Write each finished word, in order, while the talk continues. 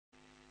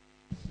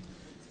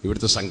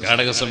ഇവിടുത്തെ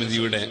സംഘാടക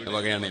സമിതിയുടെ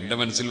വകയാണ്. എൻ്റെ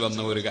മനസ്സിൽ വന്ന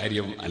ഒരു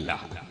കാര്യം അല്ല.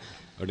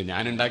 അവിടെ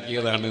ഞാൻ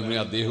ഉണ്ടാക്കിയതാണെന്ന്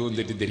അദ്ദേഹവും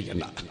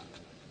തെറ്റിദ്ധരിക്കണ്ട.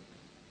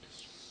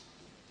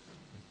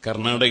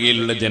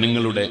 കർണാടകയിലുള്ള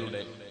ജനങ്ങളുടെ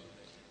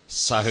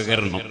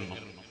സഹകരണം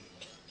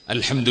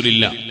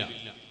അൽഹംദുലില്ലാ.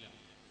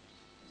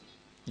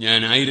 ഞാൻ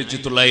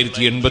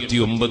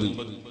 1989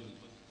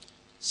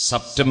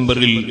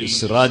 സെപ്റ്റംബറിൽ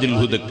സിറാജുൽ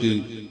ഹുദക്ക്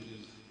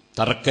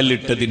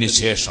തറക്കല്ലിട്ടതിന്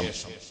ശേഷം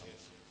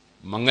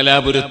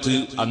മംഗലാപുരത്ത്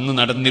അന്ന്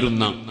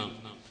നടന്നിരുന്ന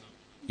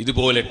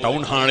ഇതുപോലെ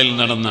ടൗൺ ഹാളിൽ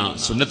നടന്ന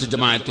സുന്നത്ത്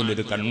ജമാഅത്തിന്റെ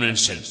ഒരു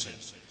കൺവെൻഷൻ,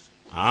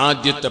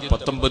 ആദ്യത്തെ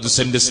 19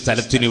 സെന്റ്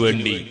സ്ഥലത്തിനു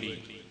വേണ്ടി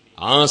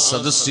ആ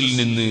സദസ്സിൽ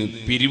നിന്ന്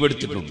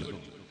പിരിവെടുത്തിട്ടുണ്ട്.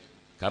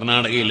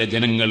 കർണാടകയിലെ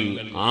ജനങ്ങൾ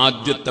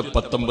ആദ്യത്തെ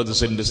 19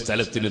 സെന്റ്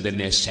സ്ഥലത്തിന്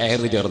തന്നെ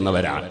ഷെയർ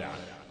ചേർന്നവരാണ്.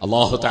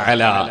 അല്ലാഹു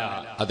തആല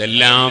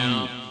അതെല്ലാം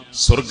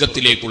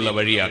സ്വർഗത്തിലേക്കുള്ള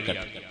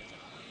വഴിയാക്കട്ടെ.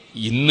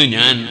 ഇന്ന്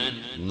ഞാൻ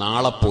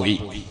നാളെ പോയി,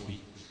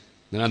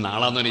 നാളെന്ന്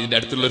പറഞ്ഞാൽ ഇതിന്റെ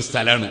അടുത്തുള്ളൊരു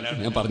സ്ഥലമാണ്,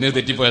 ഞാൻ പറഞ്ഞത്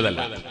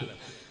തെറ്റിപ്പോയതല്ല.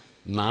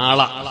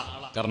 നാളെ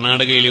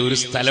കർണാടകയിലെ ഒരു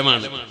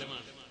സ്ഥലമാണ്.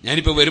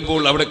 ഞാനിപ്പോ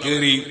വരുമ്പോൾ അവിടെ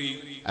കയറി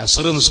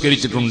അസ്ർ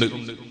നിസ്കരിച്ചിട്ടുണ്ട്.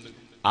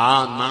 ആ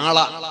നാള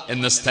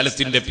എന്ന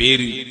സ്ഥലത്തിന്റെ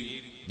പേര്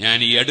ഞാൻ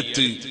ഈ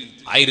അടുത്ത്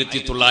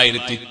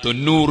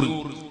 1990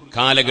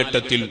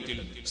 കാലഘട്ടത്തിൽ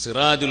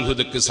സിറാജുൽ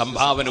ഹുദക്ക്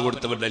സംഭാവന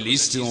കൊടുത്തവരുടെ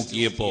ലിസ്റ്റ്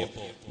നോക്കിയപ്പോ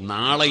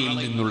നാളയിൽ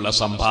നിന്നുള്ള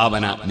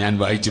സംഭാവന ഞാൻ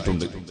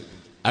വായിച്ചിട്ടുണ്ട്.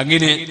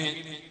 അങ്ങനെ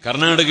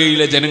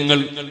കർണാടകയിലെ ജനങ്ങൾ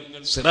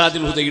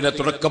സിറാജുൽ ഹുദയുടെ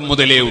തുടക്കം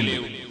മുതലേ ഉണ്ട്.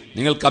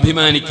 നിങ്ങൾക്ക്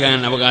അഭിമാനിക്കാൻ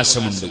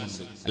അവകാശമുണ്ട്.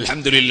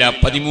 അൽഹംദുലില്ലാ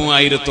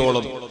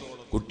 13,000-ഓളം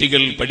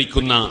കുട്ടികൾ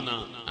പഠിക്കുന്ന,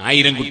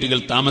 1000 കുട്ടികൾ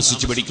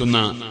താമസിച്ചു പഠിക്കുന്ന,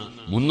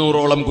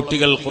 300-ഓളം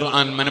കുട്ടികൾ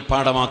ഖുർആൻ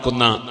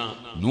മനഃപ്പാഠമാക്കുന്ന,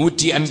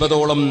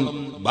 150-ഓളം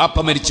ബാപ്പ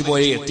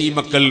മരിച്ചുപോയ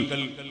യതീമക്കൾ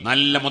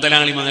നല്ല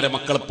മുതലാളിമാരെ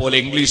മക്കളെ പോലെ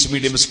ഇംഗ്ലീഷ്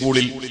മീഡിയം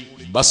സ്കൂളിൽ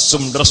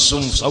ബസ്സും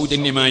ഡ്രസ്സും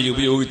സൗജന്യമായി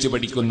ഉപയോഗിച്ച്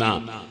പഠിക്കുന്ന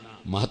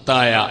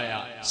മഹത്തായ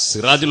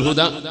സിറാജുൽ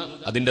ഹുദ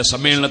അതിന്റെ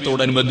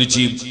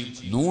സമ്മേളനത്തോടനുബന്ധിച്ച്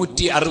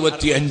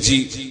 165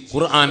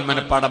 ഖുർആൻ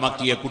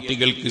മനഃപ്പാഠമാക്കിയ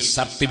കുട്ടികൾക്ക്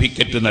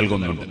സർട്ടിഫിക്കറ്റ്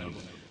നൽകുന്നുണ്ട്.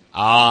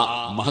 ആ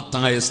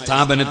മഹത്തായ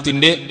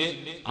സ്ഥാപനത്തിന്റെ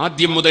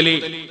ആദ്യം മുതലേ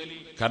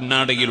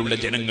കർണാടകയിലുള്ള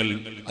ജനങ്ങൾ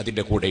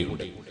അതിന്റെ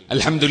കൂടെയുണ്ട്.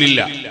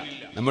 അൽഹംദുലില്ലാ.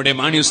 നമ്മുടെ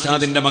മാണി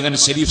ഉസ്താദിന്റെ മകൻ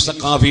ഷരീഫ്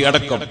സഖാഫി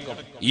അടക്കം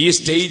ഈ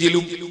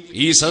സ്റ്റേജിലും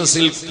ഈ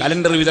സദസ്സിൽ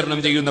കലണ്ടർ വിതരണം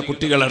ചെയ്യുന്ന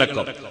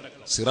കുട്ടികളടക്കം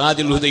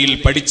സിറാജുൽ ഹുദയിൽ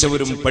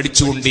പഠിച്ചവരും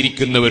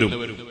പഠിച്ചുകൊണ്ടിരിക്കുന്നവരും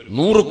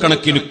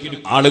നൂറുകണക്കിന്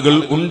ആളുകൾ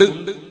ഉണ്ട്.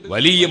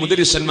 വലിയ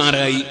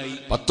മുദരിസന്മാരായി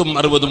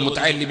 10-60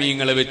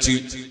 മുതഅല്ലിമീങ്ങളെ വെച്ച്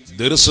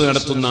ദർസ്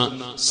നടത്തുന്ന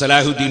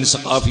സലാഹുദ്ദീൻ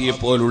സഖാഫിയെ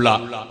പോലുള്ള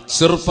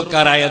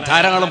ചെറുപ്പക്കാരായ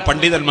ധാരാളം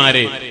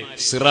പണ്ഡിതന്മാരെ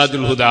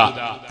സിറാജുൽ ഹുദ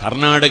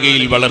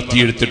കർണാടകയിൽ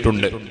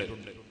വളർത്തിയെടുത്തിട്ടുണ്ട്.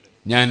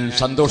 ഞാൻ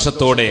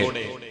സന്തോഷത്തോടെ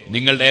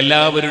നിങ്ങളുടെ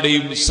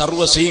എല്ലാവരുടെയും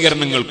സർവ്വ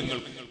സ്വീകരണങ്ങൾക്കും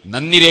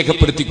നന്ദി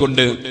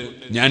രേഖപ്പെടുത്തിക്കൊണ്ട്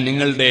ഞാൻ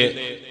നിങ്ങളുടെ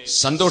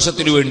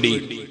സന്തോഷത്തിനു വേണ്ടി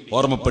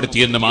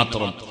ഓർമ്മപ്പെടുത്തിയെന്ന്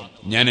മാത്രം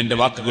ഞാൻ എന്റെ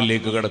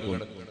വാക്കുകളിലേക്ക്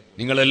കടക്കുന്നു.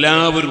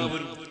 നിങ്ങളെല്ലാവരും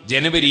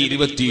ജനുവരി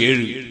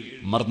 27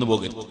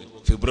 മറന്നുപോകരുത്.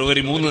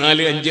 ഫെബ്രുവരി 3,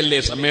 4, 5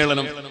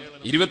 സമ്മേളനം,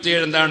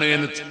 27 എന്താണ്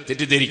എന്ന്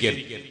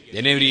തെറ്റിദ്ധരിക്കരുത്.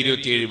 ജനുവരി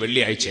 27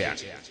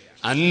 വെള്ളിയാഴ്ചയാണ്.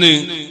 അന്ന്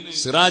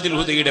സിറാജുൽ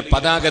ഹുദയുടെ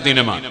പതാക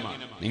ദിനമാണ്.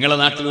 നിങ്ങളുടെ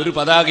നാട്ടിൽ ഒരു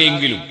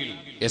പതാകയെങ്കിലും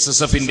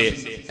SSFന്റെ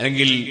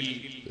അല്ലെങ്കിൽ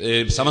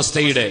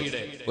സമസ്തയുടെ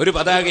ഒരു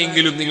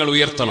പതാകയെങ്കിലും നിങ്ങൾ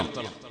ഉയർത്തണം.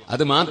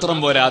 അത് മാത്രം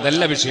പോരാ,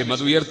 അതല്ല വിഷയം.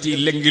 അത്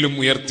ഉയർത്തിയില്ലെങ്കിലും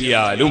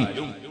ഉയർത്തിയാലും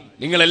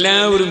നിങ്ങൾ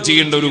എല്ലാവരും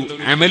ചെയ്യേണ്ട ഒരു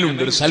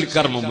അമലുണ്ട്, ഒരു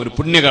സൽക്കർമ്മം, ഒരു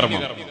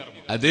പുണ്യകർമ്മം.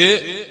 അത്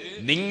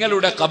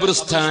നിങ്ങളുടെ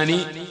ഖബർസ്ഥാനി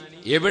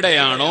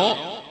എവിടെയാണോ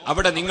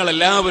അവിടെ നിങ്ങൾ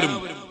എല്ലാവരും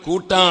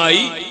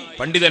കൂട്ടായി,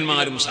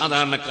 പണ്ഡിതന്മാരും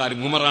സാധാരണക്കാരും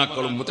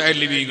ഉമറാക്കളും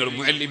മുതഅല്ലിമീങ്ങളും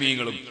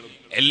മുഅല്ലിമീങ്ങളും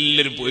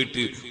എല്ലാവരും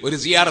പോയിട്ട് ഒരു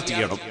സിയാറത്ത്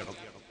ചെയ്യണം.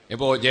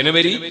 ഇപ്പോ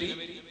ജനുവരി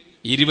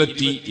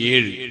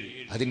 27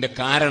 അതിന്റെ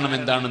കാരണം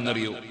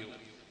എന്താണെന്നറിയോ?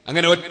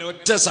 അങ്ങനെ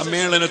ഒറ്റ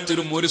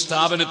സമ്മേളനത്തിലും ഒരു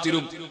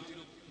സ്ഥാപനത്തിലും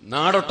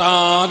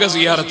നാടൊട്ടാകെ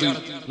സിയാറത്ത്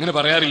അങ്ങനെ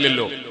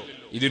പറയാറില്ലല്ലോ.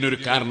 ഇതിനൊരു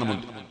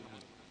കാരണമുണ്ട്.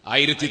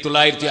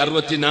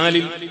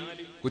 1964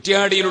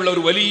 കുറ്റ്യാടിയിലുള്ള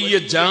ഒരു വലിയ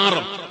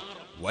ജാറം,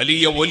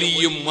 വലിയ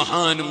വലിയും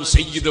മഹാനും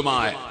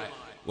സയ്യിദുമായ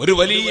ഒരു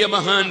വലിയ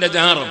മഹാന്റെ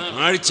ജാറം,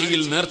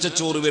 ആഴ്ചയിൽ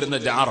നേർച്ചച്ചോറ് വരുന്ന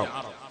ജാറം,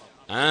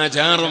 ആ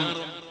ജാറം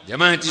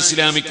ജമാഅത്ത്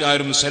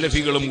ഇസ്ലാമിക്കാരും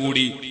സലഫികളും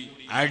കൂടി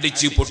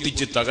അടിച്ച്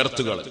പൊട്ടിച്ച്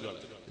തകർത്തുകൾ.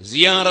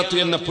 സിയാറത്ത്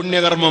എന്ന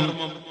പുണ്യകർമ്മം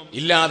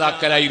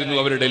ഇല്ലാതാക്കലായിരുന്നു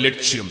അവരുടെ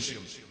ലക്ഷ്യം.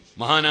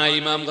 മഹാനായ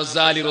ഇമാം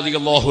ഗസാലി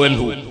റളിയല്ലാഹു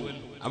അൻഹു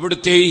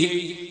അവിടുത്തെ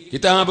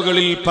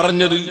കിതാബുകളിൽ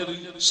പറഞ്ഞത്,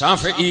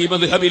 ശാഫിഈ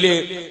മദ്ഹബിലെ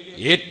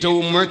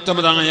ഏറ്റവും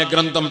മുഅ്തമദായ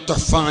ഗ്രന്ഥം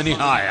തുഹ്ഫ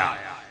നിഹായ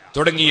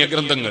തുടങ്ങിയ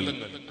ഗ്രന്ഥങ്ങൾ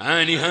ആ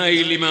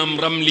നിഹായിൽ ഇമാം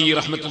റംലി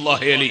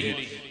റഹ്മത്തുള്ളാഹി അലൈഹി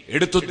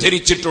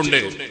എടുത്തുദ്ധരിച്ചിട്ടുണ്ട്.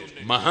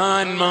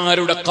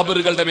 മഹാന്മാരുടെ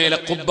ഖബറുകളുടെ മേലെ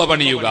ഖുബ്ബ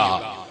പണിയുക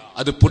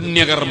അത്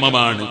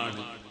പുണ്യകർമ്മമാണ്,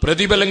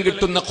 പ്രതിഫലം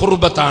കിട്ടുന്ന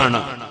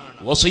ഖുർബത്താണ്.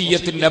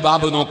 വസിയ്യത്തിന്റെ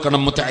ബാബ്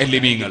നോക്കണം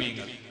മുതഅല്ലിമീങ്ങൾ,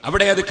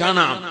 അവിടെ അത്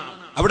കാണാം.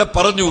 അവിടെ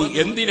പറഞ്ഞു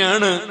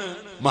എന്തിനാണ്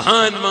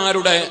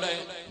മഹാന്മാരുടെ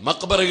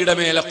മഖ്ബറയുടെ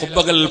മേലെ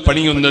ഖുബ്ബകൾ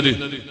പണിയുന്നത്.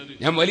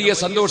 ഞാൻ വലിയ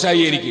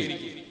സന്തോഷമായി. എനിക്ക്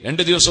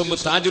 2 ദിവസം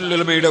മുമ്പ് താജുൽ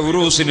ഉലമയുടെ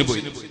ഉറൂസിന്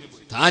പോയി.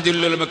 താജുൽ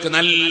ഉലമക്ക്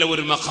നല്ല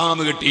ഒരു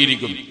മഖാമ്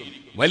കിട്ടിയിരിക്കും.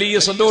 വലിയ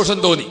സന്തോഷം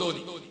തോന്നി.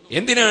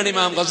 എന്തിനാണ്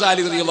ഇമാം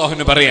ഗസാലി റളിയല്ലാഹു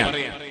അൻഹു പറയാൻ?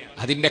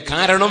 അതിന്റെ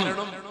കാരണം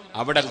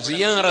അവിടെ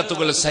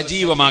സിയാറത്തുകൾ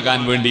സജീവമാകാൻ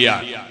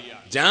വേണ്ടിയാണ്.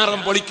 ജാറം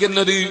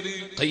പൊളിക്കുന്നത്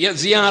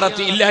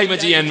സിയാറത്ത് ഇല്ലായ്മ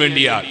ചെയ്യാൻ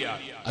വേണ്ടിയാണ്.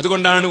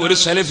 അതുകൊണ്ടാണ് ഒരു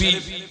സലഫി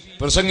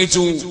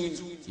പ്രസംഗിച്ചു,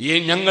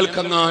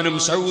 ഞങ്ങൾക്കെങ്ങാനും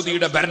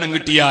സൗദിയുടെ ഭരണം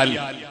കിട്ടിയാൽ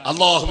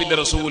അള്ളാഹുവിന്റെ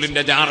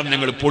റസൂലിന്റെ ജാറം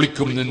ഞങ്ങൾ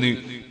പൊളിക്കും എന്ന്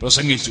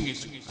പ്രസംഗിച്ചു.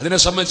 അതിനെ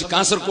സംബന്ധിച്ച്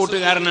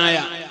കാസർകോട്ടുകാരനായ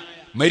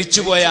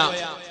മരിച്ചുപോയ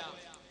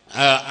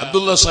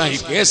അബ്ദുള്ള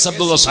സാഹിബ്, കേസ്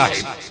അബ്ദുള്ള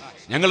സാഹിബ്,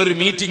 ഞങ്ങളൊരു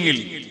മീറ്റിംഗിൽ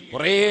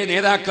കുറെ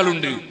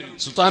നേതാക്കളുണ്ട്,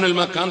 സുൽത്താനുൽ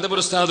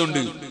കാന്തപുരം ഉസ്താദ്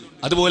ഉണ്ട്,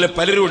 അതുപോലെ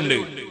പലരുമുണ്ട്.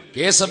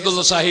 കേസ്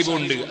അബ്ദുള്ള സാഹിബ്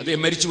ഉണ്ട്.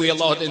 അദ്ദേഹം മരിച്ചുപോയി,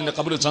 അള്ളാഹുവിന്റെ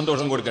ഖബറിൽ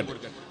സന്തോഷം കൊടുക്കട്ടെ.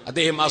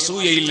 അദ്ദേഹം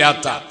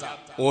അസൂയയില്ലാത്ത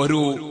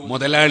ഒരു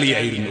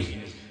മുതലാളിയായിരുന്നു.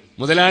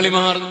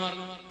 മുതലാളിമാർ,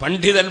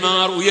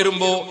 പണ്ഡിതന്മാർ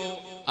ഉയരുമ്പോ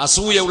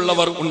അസൂയ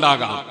ഉള്ളവർ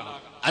ഉണ്ടാകാം,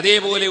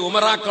 അതേപോലെ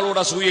ഉമറാക്കളോട്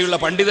അസൂയയുള്ള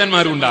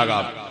പണ്ഡിതന്മാരും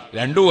ഉണ്ടാകാം.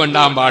 രണ്ടും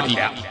ഉണ്ടാകാൻ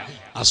പാടില്ല.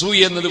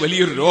 അസൂയ എന്നത്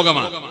വലിയൊരു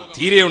രോഗമാണ്,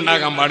 തീരെ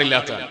ഉണ്ടാകാൻ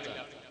പാടില്ലാത്ത.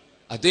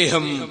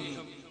 അദ്ദേഹം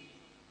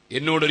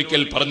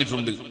എന്നോടൊരിക്കൽ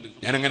പറഞ്ഞിട്ടുണ്ട്,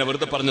 ഞാൻ അങ്ങനെ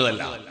വെറുതെ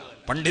പറഞ്ഞതല്ല,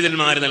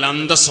 പണ്ഡിതന്മാർ നല്ല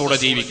അന്തസ്സോടെ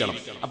ജീവിക്കണം,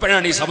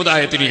 അപ്പോഴാണ് ഈ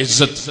സമുദായത്തിന്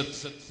ഇസ്സത്ത്.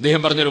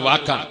 അദ്ദേഹം പറഞ്ഞൊരു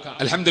വാക്കാണ്.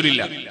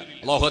 അൽഹംദുലില്ലാഹ്,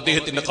 അല്ലാഹു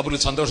അദ്ദേഹത്തിന്റെ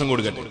ഖബറിൽ സന്തോഷം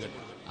കൊടുക്കട്ടെ.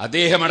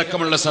 അദ്ദേഹം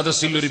അടക്കമുള്ള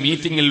സദസ്സിൽ ഒരു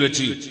മീറ്റിംഗിൽ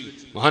വെച്ച്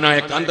മഹാനായ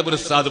കാന്തപുരം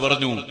ഉസ്താദ്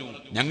പറഞ്ഞു,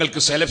 ഞങ്ങൾക്ക്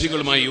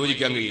സലഫികളുമായി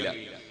യോജിക്കാൻ കഴിയില്ല,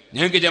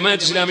 ഞങ്ങൾക്ക്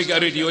ജമാഅത്ത്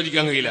ഇസ്ലാമിക്കാരുമായിട്ട്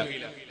യോജിക്കാൻ കഴിയില്ല.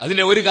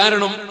 അതിന്റെ ഒരു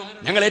കാരണം,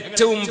 ഞങ്ങൾ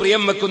ഏറ്റവും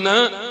പ്രിയം വെക്കുന്ന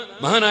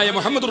മഹാനായ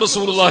മുഹമ്മദ്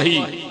റസൂലുള്ളാഹി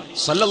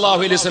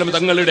സല്ലല്ലാഹു അലൈഹി വസല്ലം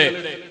തങ്ങളുടെ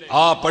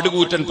ആ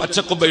പടുകൂറ്റൻ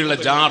പച്ചക്കൊമ്പയുള്ള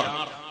ജാർ,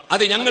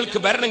 അത് ഞങ്ങൾക്ക്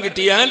ഭരണം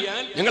കിട്ടിയാൽ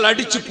ഞങ്ങൾ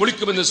അടിച്ചു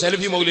പൊളിക്കുമെന്ന്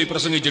സലഫി മൗലവി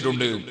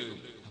പ്രസംഗിച്ചിട്ടുണ്ട്.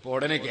 അപ്പൊ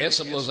ഉടനെ കെ.എസ്.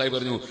 അബ്ദുള്ള സാഹിബ്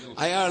പറഞ്ഞു,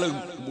 അയാള്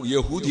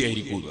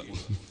യഹൂദിയായിരിക്കും.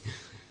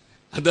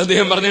 അത്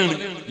അദ്ദേഹം പറഞ്ഞാണ്,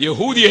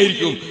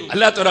 യഹൂദിയായിരിക്കും,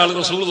 അല്ലാത്ത ഒരാൾ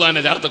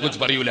റസൂലുള്ളാഹിന്റെ ജാറത്തെ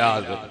കുറിച്ച് പറയൂല.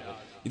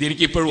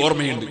 ഇതെനിക്ക് ഇപ്പോഴും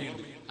ഓർമ്മയുണ്ട്.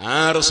 ആ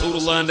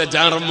റസൂലുള്ളാഹിന്റെ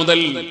ജാറം മുതൽ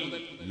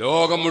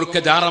ലോകം മുഴുക്ക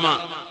ജാറമാ.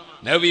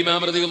 നബി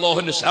ഇമാം റളിയല്ലാഹു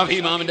അൻഹു ഷാഫി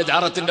ഇമാമിന്റെ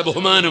ജാറത്തിന്റെ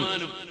ബഹുമാനം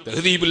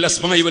തഹ്ദീബുൽ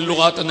അസ്മാഇ വൽ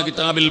ലുഗാത്ത് എന്ന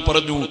കിതാബിൽ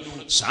പറഞ്ഞു,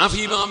 ഷാഫി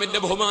ഇമാമിന്റെ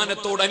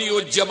ബഹുമാനത്തോട്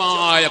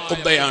അനുയോജ്യമായ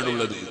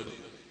ഖുബ്ബയാണുള്ളത്.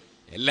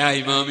 എല്ലാ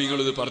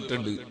ഇമാമികളും ഇത്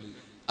പറഞ്ഞിട്ടുണ്ട്.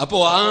 അപ്പോ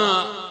ആ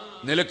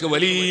നിലക്ക്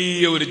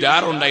വലിയ ഒരു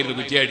ജാറുണ്ടായിരുന്നു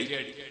കുറ്റ്യാടി.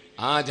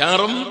 ആ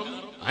ജാറും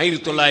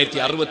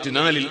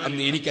 1964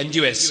 അന്ന് എനിക്ക് 5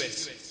 വയസ്സ്.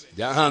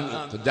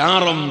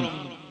 ജാറം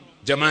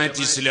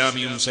ജമാഅത്ത്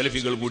ഇസ്ലാമിയും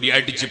സലഫികൾ കൂടി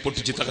അടിച്ച്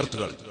പൊട്ടിച്ച്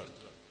തകർത്തുകൾ.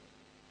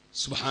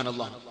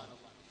 സുബ്ഹാനല്ലാഹ്.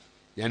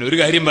 ഞാൻ ഒരു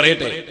കാര്യം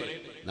പറയട്ടെ,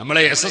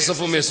 നമ്മളെ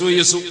SSF-ഉം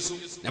SOS-ഉം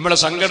നമ്മളെ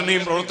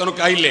സംഘടനയും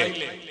പ്രവർത്തനമൊക്കെ ആയില്ലേ,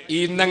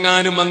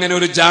 ഇന്നെങ്ങാനും അങ്ങനെ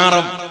ഒരു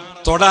ജാറം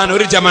തൊടാൻ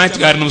ഒരു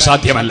ജമാഅത്തുകാരനും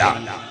സാധ്യമല്ല.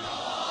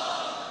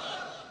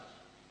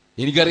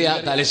 എനിക്കറിയാം,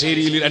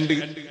 തലശ്ശേരിയിൽ 2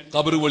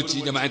 ഖബർ പൊളിച്ച്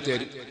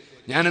ജമാഅത്തുകാർ.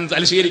 ഞാനെന്ന്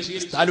തലശ്ശേരി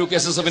താലൂക്ക്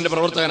SSF-ന്റെ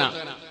പ്രവർത്തകനാ.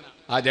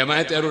 ആ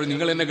ജമാഅത്തുകാരോട്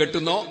നിങ്ങൾ എന്നെ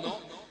കെട്ടുന്നോ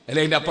അല്ലെ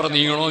അതിന്റെ അപ്പുറം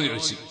നീങ്ങണോ എന്ന്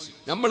ചോദിച്ചു.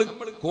 നമ്മൾ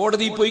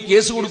കോടതിയിൽ പോയി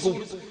കേസ് കൊടുക്കും,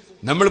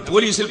 നമ്മൾ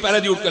പോലീസിൽ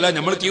പരാതി കൊടുക്കല,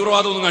 നമ്മൾ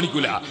തീവ്രവാദമൊന്നും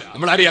കാണിക്കൂല,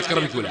 നമ്മൾ ആരെയും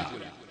ആക്രമിക്കൂല,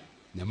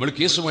 നമ്മൾ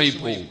കേസുമായി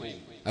പോകും.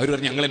 അവർ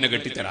പറഞ്ഞു ഞങ്ങൾ എന്നെ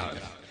കെട്ടിത്തരാം.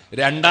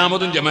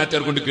 രണ്ടാമതും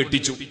ജമാഅത്തുകാർ കൊണ്ട്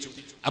കെട്ടിച്ചു.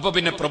 അപ്പൊ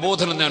പിന്നെ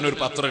പ്രബോധനം എന്നാണ് ഒരു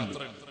പത്രമുണ്ട്,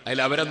 അതിൽ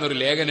അവരെന്നൊരു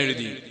ലേഖനം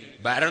എഴുതി,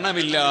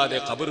 ഭരണമില്ലാതെ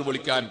ഖബർ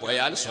പൊളിക്കാൻ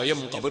പോയാൽ സ്വയം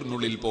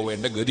ഖബറിനുള്ളിൽ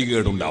പോവേണ്ട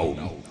ഗതികേടുണ്ടാവും.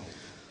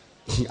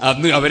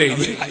 അന്ന്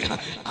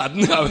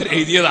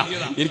അവരെഴുതിയതാ,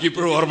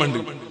 എനിക്കിപ്പോഴും ഓർമ്മയുണ്ട്.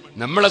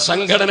 നമ്മളെ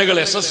സംഘടനകൾ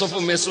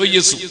SSF-ഉം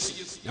SOS-ഉം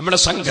നമ്മുടെ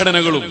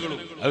സംഘടനകളും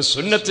അത്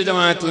സുന്നത്ത്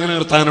ജമാഅത്ത്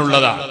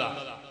നിലനിർത്താനുള്ളതാണ്.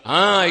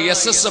 ആ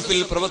SSF-ൽ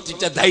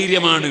പ്രവർത്തിച്ച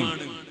ധൈര്യമാണ്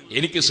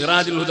എനിക്ക്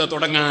സിറാജുൽ ഹുദ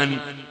തുടങ്ങാൻ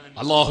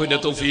അള്ളാഹുവിന്റെ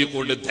തൗഫീഖ്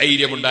കൊണ്ട്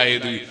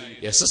ധൈര്യമുണ്ടായത്.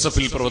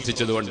 SSF-ൽ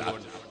പ്രവർത്തിച്ചത് കൊണ്ടാണ്.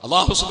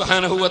 അള്ളാഹു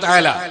സുബ്ഹാനഹു വ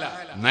തആല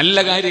നല്ല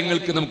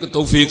കാര്യങ്ങൾക്ക് നമുക്ക്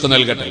തൗഫീഖ്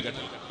നൽകട്ടെ.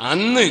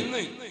 അന്ന്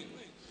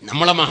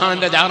നമ്മളെ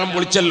മഹാന്റെ ജാറം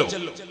പൊളിച്ചല്ലോ,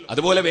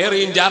 അതുപോലെ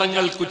വേറെയും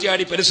ജാറങ്ങൾ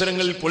കുറ്റ്യാടി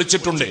പരിസരങ്ങളിൽ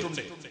പൊളിച്ചിട്ടുണ്ട്.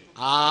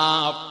 ആ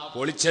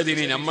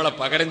പൊളിച്ചതിന് നമ്മളെ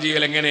പകരം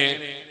ചെയ്യൽ എങ്ങനെ?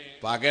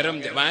 പകരം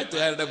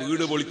ജമാഅത്തുകാരുടെ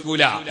വീട്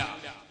പൊളിക്കൂല,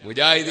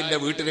 മുജാഹിദിന്റെ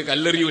വീട്ടിന്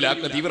കല്ലെറിയൂല,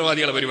 ഒക്കെ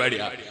തീവ്രവാദികളുടെ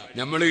പരിപാടിയാ.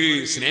 നമ്മള്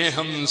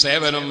സ്നേഹം,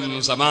 സേവനം,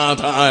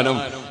 സമാധാനം,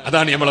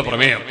 അതാണ് നമ്മളെ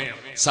പ്രമേയം.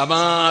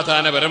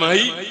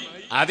 സമാധാനപരമായി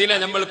അതിനെ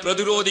നമ്മൾ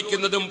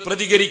പ്രതിരോധിക്കുന്നതും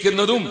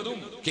പ്രതികരിക്കുന്നതും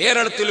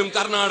കേരളത്തിലും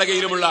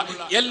കർണാടകയിലുമുള്ള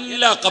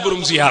എല്ലാ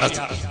ഖബറും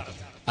സിയാറത്ത്.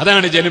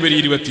 അതാണ് ജനുവരി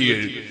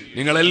 27.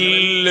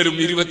 നിങ്ങളെല്ലാവരും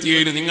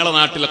 27 നിങ്ങളെ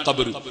നാട്ടിലെ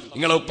ഖബർ,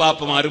 നിങ്ങളെ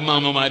ഉപ്പാപ്പമാര്,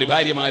 ഉമ്മാമ്മമാര്,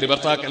 ഭാര്യമാര്,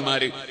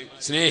 ഭർത്താക്കന്മാര്,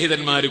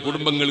 സ്നേഹിതന്മാര്,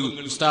 കുടുംബങ്ങൾ,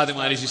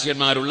 ഉസ്താദുമാര്,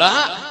 ശിഷ്യന്മാരുള്ള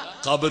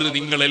ഖബർ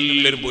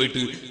നിങ്ങളെല്ലാവരും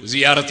പോയിട്ട്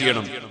സിയാറത്ത്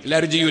ചെയ്യണം.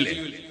 എല്ലാവരും ചെയ്യൂലേ?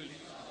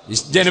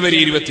 ജനുവരി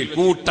 20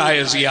 കൂട്ടായ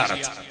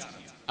സിയാറത്ത്.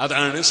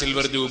 അതാണ്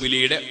സിൽവർ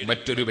ജൂബിലിയുടെ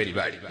മറ്റൊരു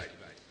പരിപാടി.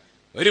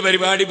 ഒരു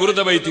പരിപാടി ബുർദ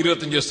ബൈത്ത്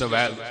 25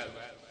 ദിവസത്തെ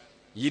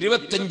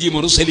 25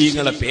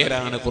 മുർസലീങ്ങളെ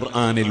പേരാണ്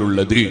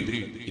ഖുർആനിലുള്ളത്.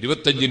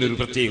 25 ഒരു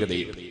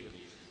പ്രത്യേകതയുണ്ട്.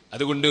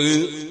 അതുകൊണ്ട്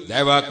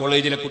ദേവാ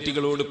കോളേജിലെ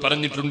കുട്ടികളോട്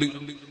പറഞ്ഞിട്ടുണ്ട്.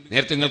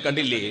 നേരത്തെ നിങ്ങൾ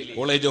കണ്ടില്ലേ,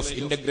 കോളേജ് ഓഫ്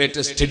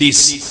ഇന്റഗ്രേറ്റഡ്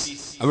സ്റ്റഡീസ്,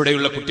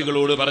 അവിടെയുള്ള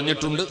കുട്ടികളോട്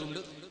പറഞ്ഞിട്ടുണ്ട്,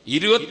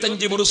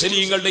 25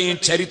 മുർസലീങ്ങളുടെയും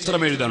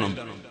ചരിത്രം എഴുതണം.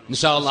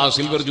 ഇൻഷാ അല്ലാഹ്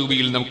സിൽവർ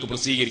ജൂബിലിയിൽ നമുക്ക്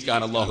പ്രസിദ്ധീകരിക്കാൻ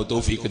അല്ലാഹു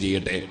തൗഫീഖ്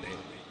ചെയ്യട്ടെ.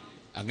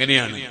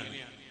 അങ്ങനെയാണ്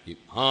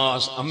ആ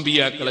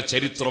അമ്പിയാക്കളെ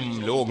ചരിത്രം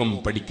ലോകം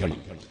പഠിക്കണം.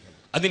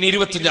 അതിന്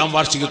 25ാം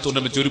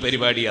വാർഷികത്തോടനുബന്ധിച്ച് ഒരു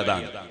പരിപാടി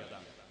അതാണ്.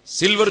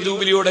 സിൽവർ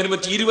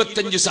ജൂബിലിയോടനുബന്ധിച്ച്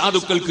 25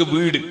 സാധുക്കൾക്ക്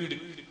വീട്,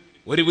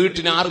 ഒരു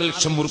വീട്ടിന് 6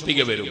 ലക്ഷം ഉറുപ്പിക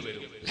വരും.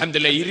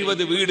 അൽഹംദുലില്ലാഹ്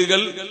 20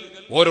 വീടുകൾ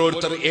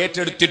ഓരോരുത്തർ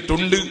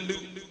ഏറ്റെടുത്തിട്ടുണ്ട്.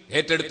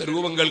 ഏറ്റെടുത്ത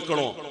രൂപം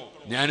കേൾക്കണോ?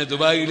 ഞാൻ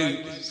ദുബായിൽ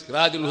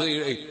സിറാജുൽ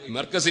ഹുദയുടെ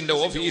മർക്കസിന്റെ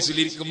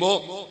ഓഫീസിലിരിക്കുമ്പോ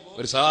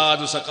ഒരു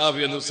സാധു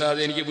സഖാഫി എന്ന്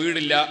ഉസ്താദ് എനിക്ക്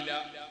വീടില്ല,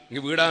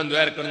 എനിക്ക് വീടാൻ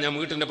ദ്വാരക്കണം, ഞാൻ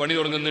വീട്ടിന്റെ പണി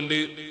തുടങ്ങുന്നുണ്ട്.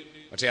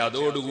 പക്ഷെ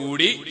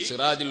അതോടുകൂടി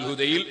സിറാജുൽ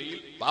ഹുദയിൽ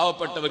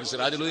പാവപ്പെട്ടവർക്ക്,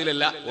 സിറാജുൽ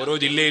ഹുദയിലല്ല, ഓരോ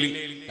ജില്ലയിൽ,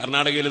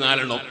 കർണാടകയിൽ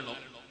 4 എണ്ണം,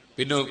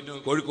 പിന്നെ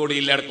കോഴിക്കോട്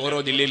ജില്ലയുടെ ഓരോ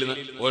ജില്ലയിൽ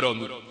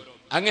ഓരോന്ന്,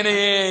 അങ്ങനെ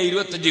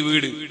 25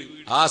 വീട്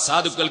ആ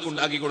സാധുക്കൾക്ക്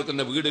ഉണ്ടാക്കി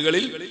കൊടുക്കുന്ന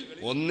വീടുകളിൽ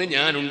ഒന്ന്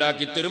ഞാൻ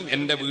ഉണ്ടാക്കിത്തരും,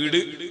 എന്റെ വീട്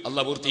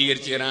അള്ളാഹ്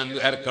പൂർത്തീകരിച്ചു തരാൻ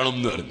ഇറക്കണം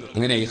എന്ന് പറഞ്ഞു.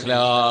 അങ്ങനെ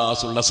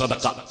ഇഖ്ലാസുള്ള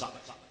സദഖ,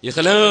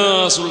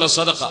 ഇഖ്ലാസുള്ള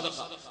സദഖ.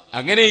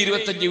 അങ്ങനെ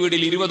 25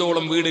 വീടിൽ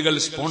 20ഓളം വീടുകൾ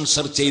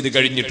സ്പോൺസർ ചെയ്ത്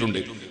കഴിഞ്ഞിട്ടുണ്ട്.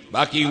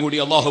 ബാക്കിയും കൂടി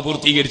അള്ളാഹു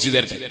പൂർത്തീകരിച്ചു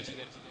തരട്ടെ.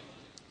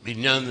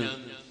 മിന്നാന്ന്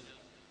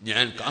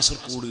ഞാൻ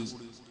കാസർഗോഡ്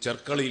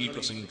ചെർക്കളയിൽ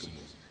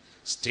പ്രസംഗിക്കുമ്പോൾ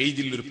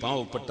സ്റ്റേജിൽ ഒരു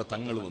പാവപ്പെട്ട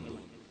തങ്ങൾ വന്നു.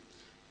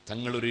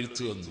 തങ്ങൾ ഒരു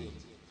എഴുത്ത് വന്നു.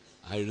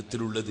 ആ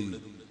എഴുത്തിലുള്ളത്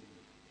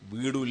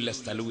വീടുമില്ല,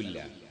 സ്ഥലവുമില്ല,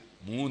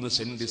 3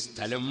 സെന്റ്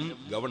സ്ഥലം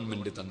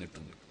ഗവൺമെന്റ്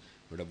തന്നിട്ടുണ്ട്,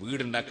 ഇവിടെ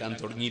വീടുണ്ടാക്കാൻ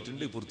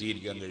തുടങ്ങിയിട്ടുണ്ട്,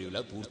 പൂർത്തീകരിക്കാൻ കഴിയില്ല,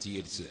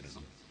 പൂർത്തീകരിച്ചു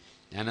തരണം.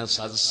 ഞാൻ ആ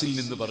സദസ്സിൽ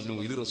നിന്ന് പറഞ്ഞു,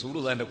 ഇത്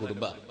റസൂലുള്ളാഹിന്റെ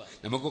കുടുംബ,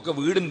 നമുക്കൊക്കെ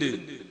വീടുണ്ട്,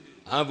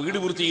 ആ വീട്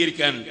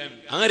പൂർത്തീകരിക്കാൻ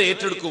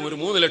ആരേറ്റെടുക്കും? ഒരു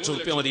 3 ലക്ഷം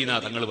റുപ്യ മതി എന്നാ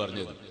തങ്ങൾ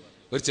പറഞ്ഞത്.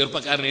 ഒരു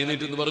ചെറുപ്പക്കാരൻ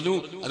എഴുന്നേറ്റ് പറഞ്ഞു,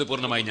 അത്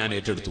പൂർണ്ണമായി ഞാൻ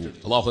ഏറ്റെടുത്തു,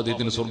 അല്ലാഹു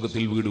അദ്ദേഹത്തിന്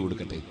സ്വർഗത്തിൽ വീട്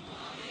കൊടുക്കട്ടെ.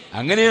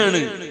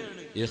 അങ്ങനെയാണ്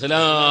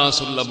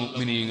ഇഖ്ലാസുള്ള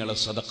മുഅ്മിനീങ്ങളെ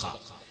സദഖ.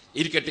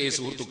 ഇരിക്കട്ടെ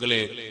സുഹൃത്തുക്കളെ,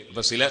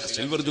 ഇപ്പൊ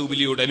സിൽവർ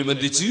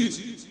ജൂബിലിയോടനുബന്ധിച്ച്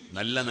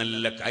നല്ല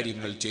നല്ല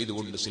കാര്യങ്ങൾ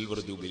ചെയ്തുകൊണ്ട് സിൽവർ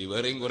ജൂബിലി,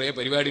 വേറെയും കുറെ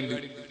പരിപാടി ഉണ്ട്.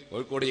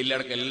 കോഴിക്കോട്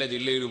ജില്ലയടക്കം എല്ലാ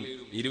ജില്ലയിലും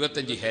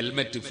 25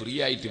 ഹെൽമെറ്റ് ഫ്രീ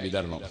ആയിട്ട്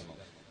വിതരണം.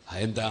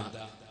 അതെന്താ?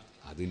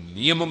 അത്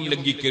നിയമം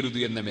ലംഘിക്കരുത്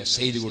എന്ന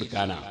മെസ്സേജ്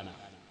കൊടുക്കാനാണ്.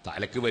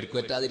 തലക്ക്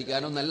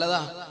പരിക്കുപറ്റാതിരിക്കാനോ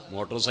നല്ലതാ.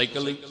 മോട്ടോർ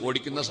സൈക്കിൾ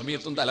ഓടിക്കുന്ന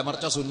സമയത്തും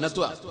തലമറച്ച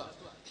സുന്നത്വ.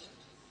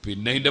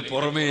 പിന്നെ ഇതിന്റെ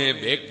പുറമെ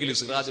ബേക്കിൽ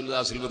സിറാജുൽ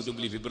സിൽവർ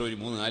ജൂബിലി ഫെബ്രുവരി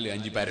 3, 4,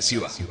 5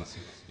 പരസ്യവ,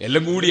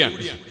 എല്ലാം കൂടിയാണ്.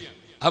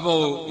 അപ്പോ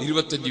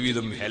 25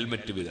 വീതം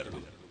ഹെൽമെറ്റ്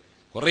വിതരണം.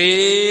 കുറെ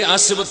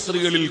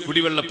ആശുപത്രികളിൽ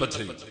കുടിവെള്ള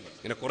പദ്ധതി,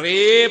 ഇങ്ങനെ കുറെ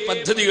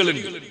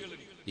പദ്ധതികളുണ്ട്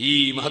ഈ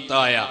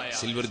മഹത്തായ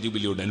സിൽവർ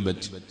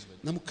ജൂബിലിയോടനുബന്ധിച്ച്.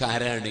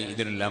 നമുക്കാരാണ്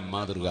ഇതിനെല്ലാം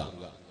മാതൃക?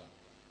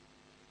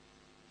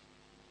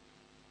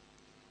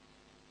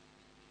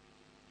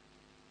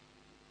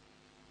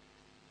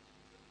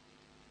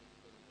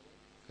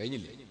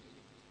 കഴിഞ്ഞില്ലേ?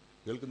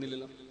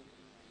 കേൾക്കുന്നില്ലല്ലോ?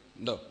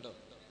 ഉണ്ടോ?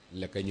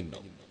 ഇല്ല, കഴിഞ്ഞിട്ടുണ്ടോ?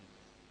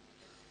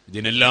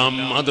 ഇതിനെല്ലാം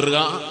മാതൃക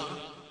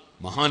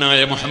മഹാനായ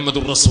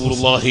മുഹമ്മദുർ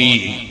റസൂലുള്ളാഹി.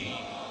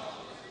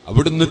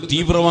 അവിടുന്ന്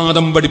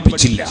തീവ്രവാദം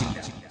പഠിപ്പിച്ചില്ല,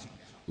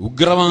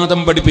 ഉഗ്രവാദം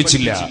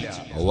പഠിപ്പിച്ചില്ല,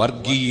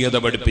 വർഗീയത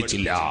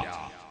പഠിപ്പിച്ചില്ല.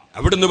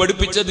 അവിടുന്ന്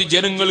പഠിപ്പിച്ചത്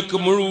ജനങ്ങൾക്ക്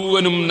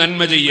മുഴുവനും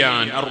നന്മ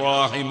ചെയ്യാൻ.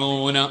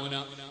 അർറഹിമൂന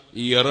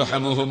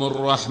യർഹമുഹുർ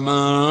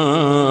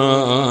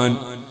റഹ്മാൻ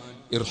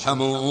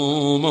ഇർഹമൂ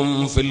മൻ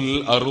ഫിൽ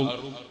അർദ്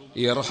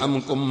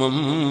യർഹംകും മൻ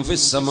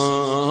ഫിസ് സമാ.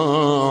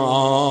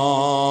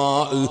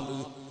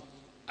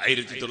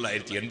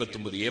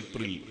 1989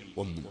 ഏപ്രിൽ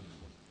 1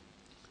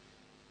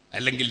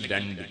 അല്ലെങ്കിൽ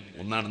 2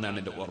 ഒന്നാണെന്നാണ്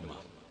എന്റെ ഓർമ്മ.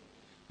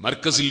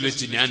 മർക്കസിൽ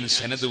വെച്ച് ഞാൻ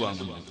സനദ്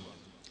വാങ്ങുന്നു.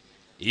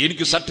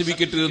 എനിക്ക്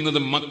സർട്ടിഫിക്കറ്റ് തന്നത്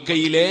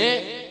മക്കയിലെ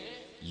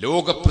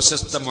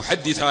ലോകപ്രശസ്ത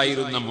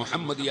മുഹദ്ദിസായിരുന്ന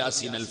മുഹമ്മദ്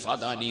യാസീൻ അൽ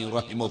ഫാദാനി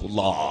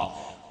റഹിമഹുല്ലാഹ്.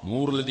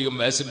 100-ലധികം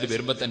വയസ്സിന്റെ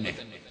വരുമ്പോ തന്നെ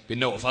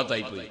പിന്നെ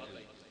വഫാത്തായി പോയി.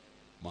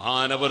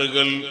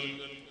 മഹാനവറുകൾ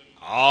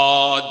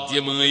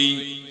ആദ്യമായി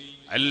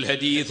അൽ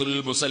ഹദീസുൽ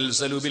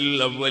മുസൽസലു ബിൽ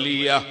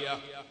അവ്വലിയ,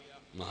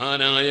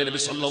 മഹാനായ നബി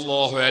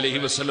സല്ലല്ലാഹു അലൈഹി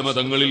വസല്ലം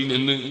തങ്ങളിൽ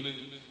നിന്ന്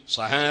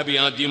സഹാബി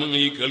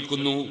ആദ്യമായി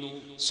കേൾക്കുന്നു,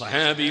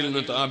 സഹാബിയിൽ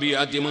നിന്ന് താബി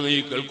ആദ്യമായി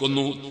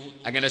കേൾക്കുന്നു.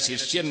 അങ്ങനെ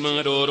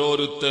ശിഷ്യന്മാർ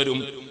ഓരോരുത്തരും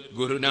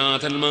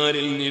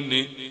ഗുരുനാഥന്മാരിൽ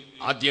നിന്ന്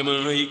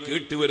ആദ്യമായി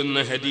കേട്ടുവരുന്ന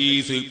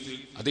ഹദീസ്,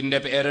 അതിന്റെ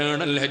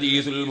പേരാണ് അൽ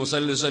ഹദീസുൽ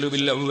മുസൽസലു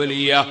ബിൽ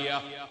അവ്വലിയ.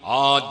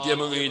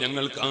 ആദ്യമായി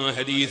ഞങ്ങൾക്ക് ആ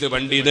ഹദീസ്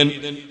പണ്ഡിതൻ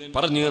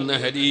പറഞ്ഞു തന്ന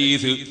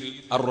ഹദീസ്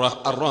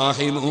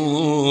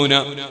അർറഹിമൂന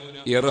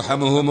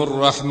യർഹമുഹുർ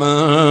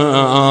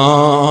റഹ്മാൻ.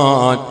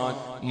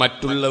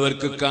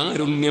 മറ്റുള്ളവർക്ക്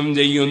കാരുണ്യം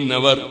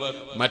ചെയ്യുന്നവർ,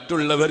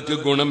 മറ്റുള്ളവർക്ക്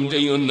ഗുണം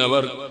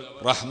ചെയ്യുന്നവർ,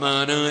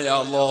 റഹ്മാനായ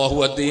അല്ലാഹു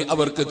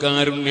അവർക്ക്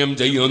കാരുണ്യം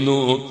ചെയ്യുന്നു.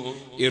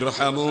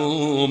 ഇർഹമൂ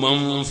മൻ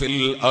ഫിൽ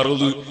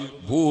അർദ്,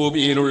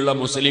 ഭൂമിയിലുള്ള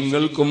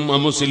മുസ്ലിങ്ങൾക്കും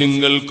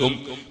അമുസ്ലിങ്ങൾക്കും,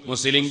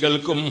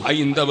 മുസ്ലിങ്ങൾക്കും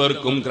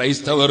ഹൈന്ദവർക്കും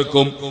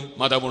ക്രൈസ്തവർക്കും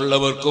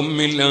മതമുള്ളവർക്കും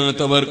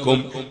ഇല്ലാത്തവർക്കും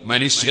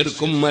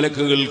മനുഷ്യർക്കും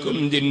മലക്കുകൾക്കും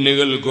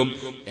ജിന്നുകൾക്കും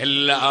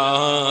എല്ലാ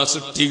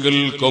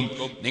സൃഷ്ടികൾക്കും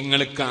നിങ്ങൾ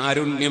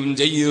കാരുണ്യം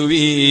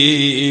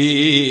ചെയ്യുവീൻ.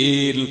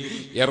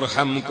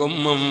 യർഹംകും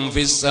മൻ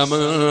ഫിസ്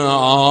സമാ,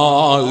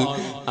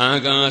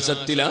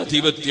 ആകാശത്തിൽ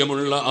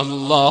ആധിപത്യമുള്ള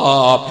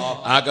അല്ലാഹ്,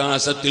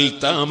 ആകാശത്തിൽ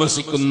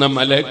താമസിക്കുന്ന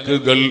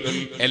മലക്കുകൾ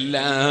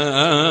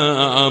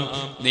എല്ലാം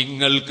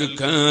നിങ്ങൾക്ക്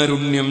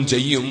കാരുണ്യം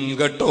ചെയ്യും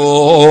കേട്ടോ.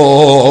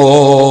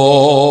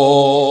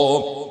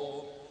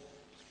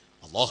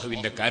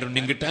 അല്ലാഹുവിന്റെ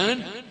കാരുണ്യം കിട്ടാൻ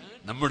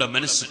നമ്മുടെ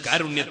മനസ്സ്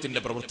കാരുണ്യത്തിന്റെ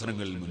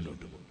പ്രവർത്തനങ്ങളിൽ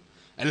മുന്നോട്ട് പോകും.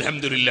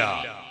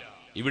 അൽഹംദുലില്ലാഹ്,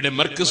 ഇവിടെ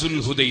മർക്കസുൽ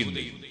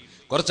ഹുദയുണ്ട്,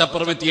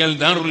 കുറച്ചപ്പുറമെത്തിയാൽ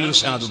ദാറുൽ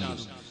ഇർഷാദുണ്ട്,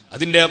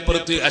 അതിന്റെ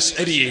അപ്പുറത്ത്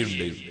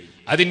അശ്അരിയുണ്ട്,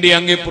 അതിന്റെ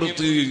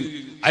അങ്ങേപ്പുറത്ത്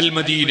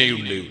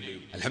അൽ-മദീനയുണ്ട്.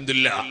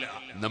 അൽഹംദുലില്ലാഹ്,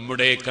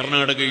 നമ്മുടെ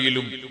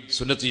കർണാടകയിലും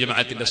സുന്നത്ത്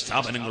ജമാഅത്തിന്റെ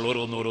സ്ഥാപനങ്ങൾ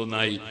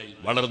ഓരോന്നോരോന്നായി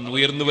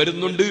വളർന്നുയർന്നു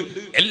വരുന്നുണ്ട്.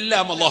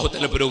 എല്ലാം അല്ലാഹു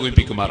തആല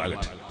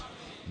പുരോഗമിപ്പിക്കുമാറാകട്ടെ.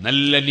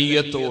 നല്ല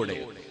നിയ്യത്തോടെ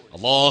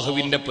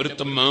അല്ലാഹുവിന്റെ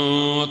പൊരുത്തം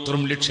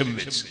മാത്രം ലക്ഷ്യം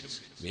വെച്ച്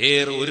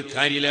വേറെ ഒരു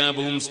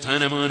കാര്യലാഭവും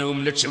സ്ഥാനമാനവും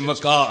ലക്ഷ്യം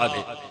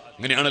വെക്കാതെ,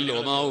 അങ്ങനെയാണല്ലോ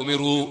മാ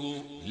ഉമിറു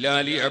ഇല്ലാ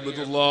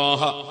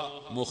ലിയഅബ്ദുല്ലാഹ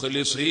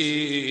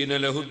മുഖ്ലിസീന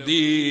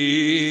ലഹുദ്ദീൻ.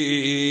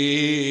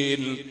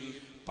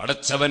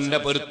 പടച്ചവന്റെ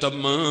പൊരുത്തം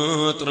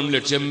മാത്രം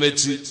ലക്ഷ്യം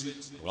വെച്ച്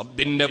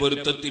റബ്ബിന്റെ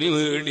പൊരുത്തത്തിന്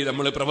വേണ്ടി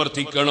നമ്മൾ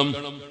പ്രവർത്തിക്കണം.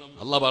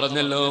 അല്ലാഹ്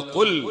പറഞ്ഞല്ലോ,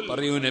 ഖുൽ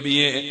പറയൂ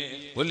നബിയേ,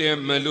 ഖുൽ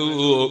യഅമലൂ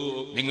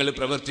നിങ്ങൾ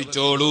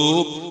പ്രവർത്തിച്ചോളൂ,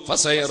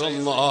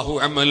 ഫസയറല്ലാഹു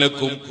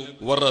അമലക്കും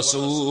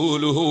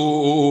വറസൂലുഹു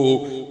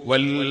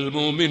വൽ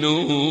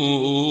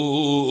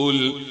മുഅ്മിനൂൻ.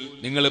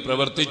 നിങ്ങൾ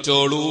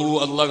പ്രവർത്തിച്ചോളൂ,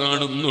 അല്ലാഹ്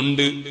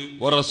കാണുന്നുണ്ട്,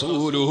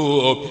 വറസൂലുഹു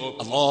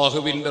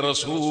അല്ലാഹുവിന്റെ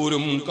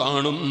റസൂലും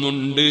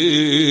കാണുന്നുണ്ട്,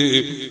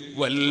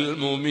 വൽ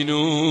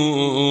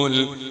മുഅ്മിനൂൻ.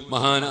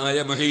 മഹാനായ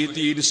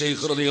മുഹീദ്ദീൻ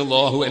ശൈഖ്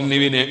റളിയല്ലാഹു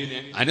അൻഹുവിനെ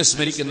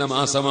അനുസ്മരിക്കുന്ന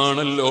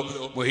മാസമാണല്ലോ.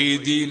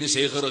 മുഹീദ്ദീൻ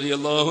ശൈഖ്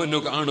റളിയല്ലാഹു അൻഹു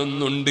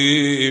കാണുന്നുണ്ട്.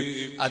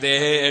 അതേ,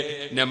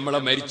 നമ്മളെ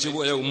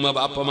മരിച്ചുപോയ ഉമ്മ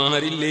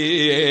ബാപ്പമാരില്ലേ,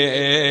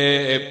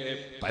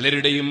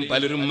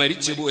 പലരും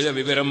മരിച്ചുപോയ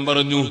വിവരം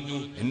പറഞ്ഞു.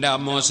 എന്റെ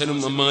അമ്മോശനും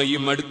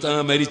അമ്മായിയും അടുത്താ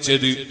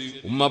മരിച്ചത്.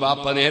 ഉമ്മ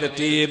ബാപ്പ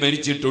നേരത്തെ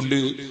മരിച്ചിട്ടുണ്ട്.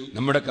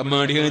 നമ്മുടെ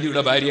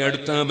കമ്മാടിയാജിയുടെ ഭാര്യ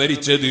അടുത്താ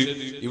മരിച്ചത്.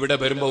 ഇവിടെ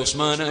വരുമ്പോ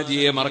ഉസ്മാൻ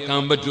ഹാജിയെ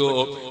മറക്കാൻ പറ്റുമോ?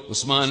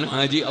 ഉസ്മാൻ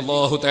ഹാജി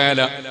അല്ലാഹു തആല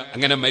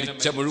അങ്ങനെ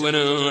മരിച്ച മുഴുവൻ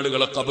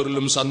ആളുകളെ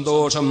ഖബറിലും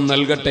സന്തോഷം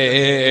നൽകട്ടെ.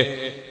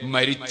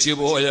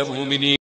 മരിച്ചുപോയ മുഅ്മിനീ